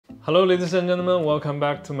Hello ladies and gentlemen, welcome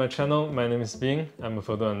back to my channel. My name is Bing. I'm a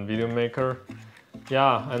photo and video maker.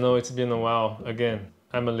 Yeah, I know it's been a while. Again,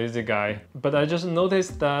 I'm a lazy guy. But I just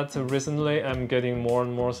noticed that recently I'm getting more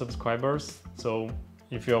and more subscribers. So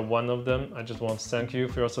if you're one of them, I just want to thank you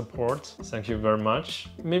for your support. Thank you very much.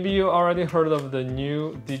 Maybe you already heard of the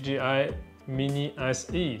new DJI Mini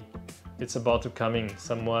SE. It's about to come in.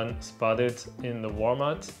 Someone spotted in the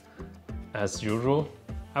Walmart as usual.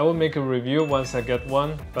 I will make a review once I get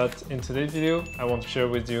one, but in today's video, I want to share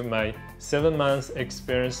with you my 7 months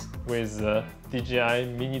experience with the DJI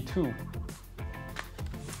Mini 2.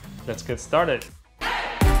 Let's get started.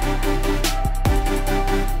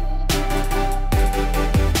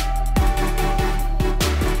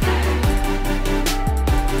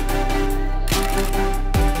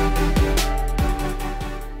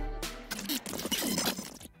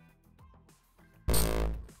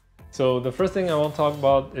 So the first thing I want to talk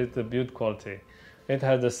about is the build quality. It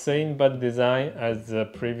has the same body design as the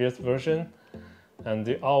previous version, and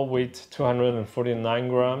the all weight 249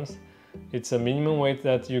 grams. It's a minimum weight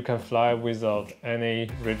that you can fly without any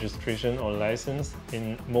registration or license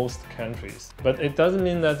in most countries. But it doesn't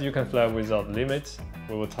mean that you can fly without limits.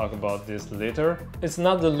 We will talk about this later. It's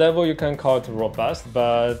not the level you can call it robust,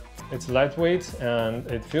 but it's lightweight and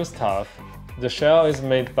it feels tough. The shell is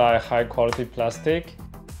made by high quality plastic.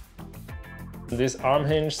 These arm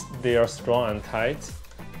hinges, they are strong and tight.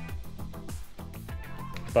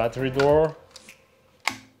 Battery door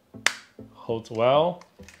holds well.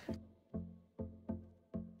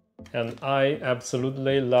 And I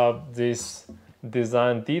absolutely love these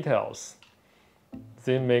design details.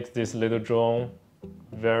 They make this little drone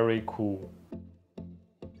very cool.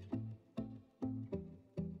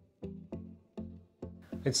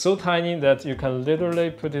 It's so tiny that you can literally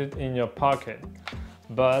put it in your pocket.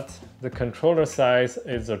 But the controller size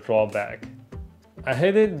is a drawback. I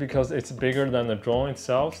hate it because it's bigger than the drone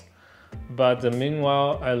itself, but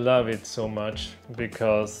meanwhile I love it so much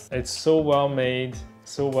because it's so well made,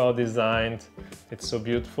 so well designed, it's so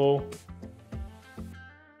beautiful.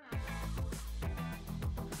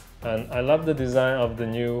 And I love the design of the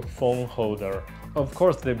new phone holder. Of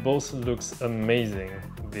course, they both look amazing.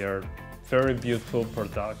 They are very beautiful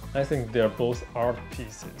product. I think they are both art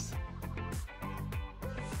pieces.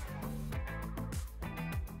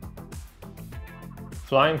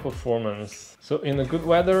 Flying performance. So in the good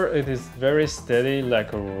weather, it is very steady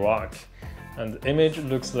like a rock, and the image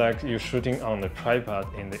looks like you're shooting on a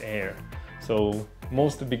tripod in the air. So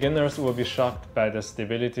most beginners will be shocked by the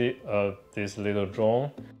stability of this little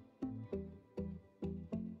drone.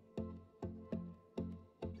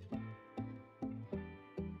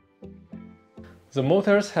 The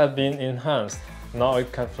motors have been enhanced. Now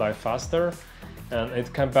it can fly faster, and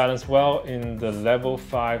it can balance well in the level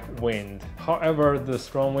 5 wind. However, the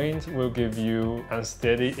strong wind will give you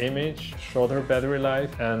unsteady image, shorter battery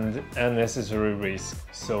life, and unnecessary risk.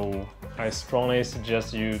 So I strongly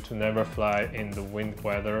suggest you to never fly in the wind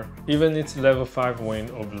weather, even it's level 5 wind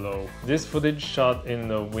or below. This footage shot in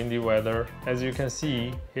the windy weather. As you can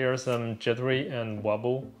see, here are some jittery and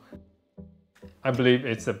wobble. I believe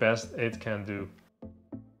it's the best it can do.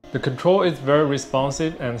 The control is very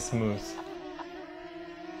responsive and smooth.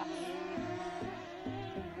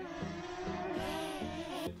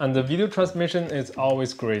 And the video transmission is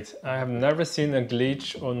always great. I have never seen a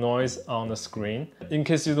glitch or noise on the screen. In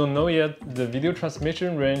case you don't know yet, the video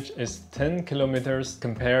transmission range is 10 kilometers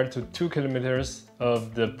compared to 2 kilometers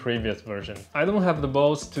of the previous version. I don't have the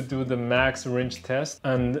balls to do the max range test,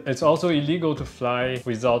 and it's also illegal to fly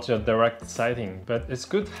without your direct sighting, but it's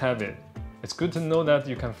good to have it. It's good to know that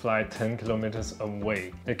you can fly 10 kilometers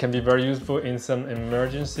away. It can be very useful in some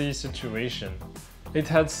emergency situation. It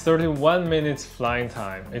had 31 minutes flying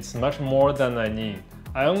time. It's much more than I need.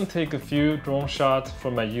 I only take a few drone shots for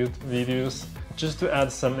my YouTube videos just to add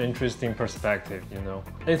some interesting perspective, you know.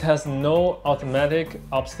 It has no automatic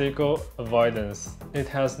obstacle avoidance. It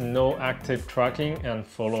has no active tracking and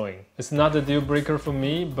following. It's not a deal breaker for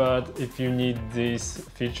me, but if you need these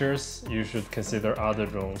features, you should consider other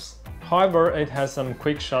drones. However, it has some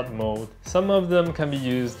quick shot mode. Some of them can be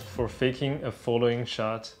used for faking a following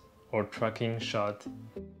shot or tracking shot.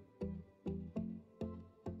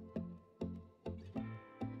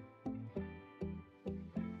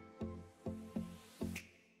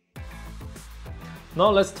 Now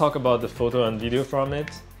let's talk about the photo and video from it.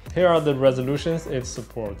 Here are the resolutions it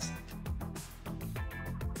supports.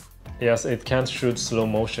 Yes, it can't shoot slow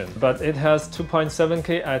motion, but it has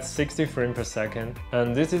 2.7K at 60 frames per second,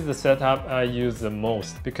 and this is the setup I use the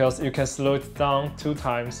most because you can slow it down 2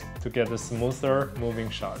 times to get a smoother moving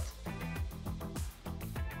shot.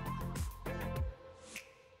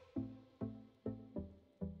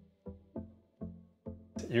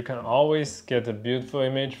 you can always get a beautiful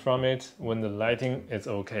image from it when the lighting is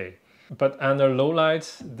okay. But under low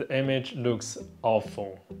light, the image looks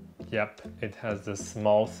awful. Yep, it has the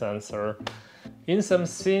small sensor. In some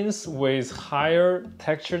scenes with higher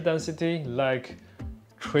texture density, like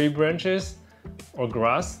tree branches or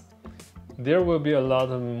grass, there will be a lot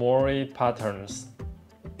of moire patterns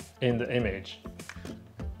in the image.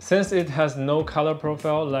 Since it has no color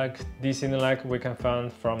profile like DC-like we can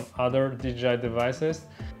find from other DJI devices,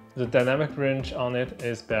 the dynamic range on it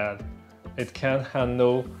is bad. It can't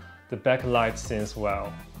handle the backlight scenes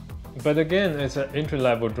well. But again, it's an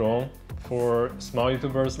entry-level drone. For small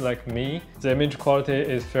YouTubers like me, the image quality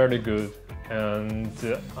is fairly good, and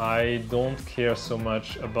I don't care so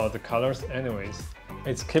much about the colors anyways.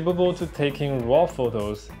 It's capable to taking raw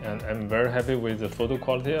photos, and I'm very happy with the photo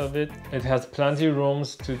quality of it. It has plenty of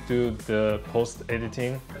rooms to do the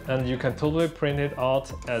post-editing, and you can totally print it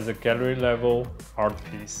out as a gallery level art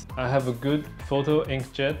piece. I have a good photo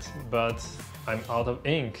inkjet, but I'm out of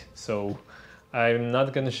ink, so I'm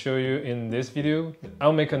not gonna show you in this video.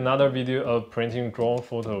 I'll make another video of printing drone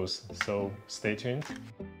photos, so stay tuned.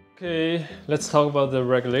 Okay, let's talk about the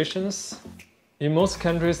regulations. In most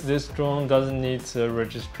countries, this drone doesn't need a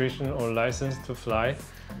registration or license to fly,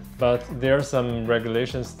 but there are some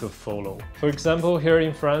regulations to follow. For example, here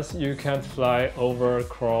in France, you can't fly over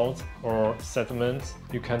crowd or settlements.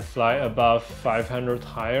 You can't fly above 500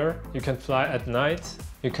 higher. You can fly at night.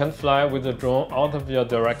 You can't fly with the drone out of your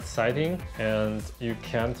direct sighting, and you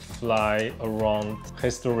can't fly around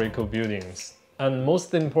historical buildings. And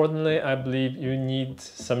most importantly, I believe you need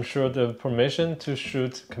some sort of permission to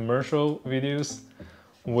shoot commercial videos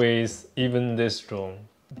with even this drone.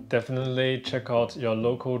 Definitely check out your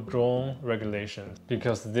local drone regulations,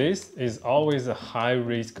 because this is always a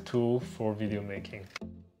high-risk tool for video making.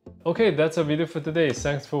 Okay, that's our video for today.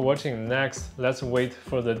 Thanks for watching. Next, let's wait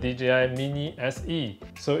for the DJI Mini SE.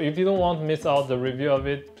 So if you don't want to miss out the review of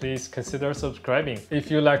it, please consider subscribing.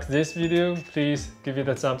 If you like this video, please give it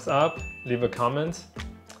a thumbs up, leave a comment.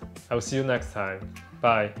 I will see you next time.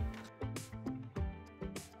 Bye.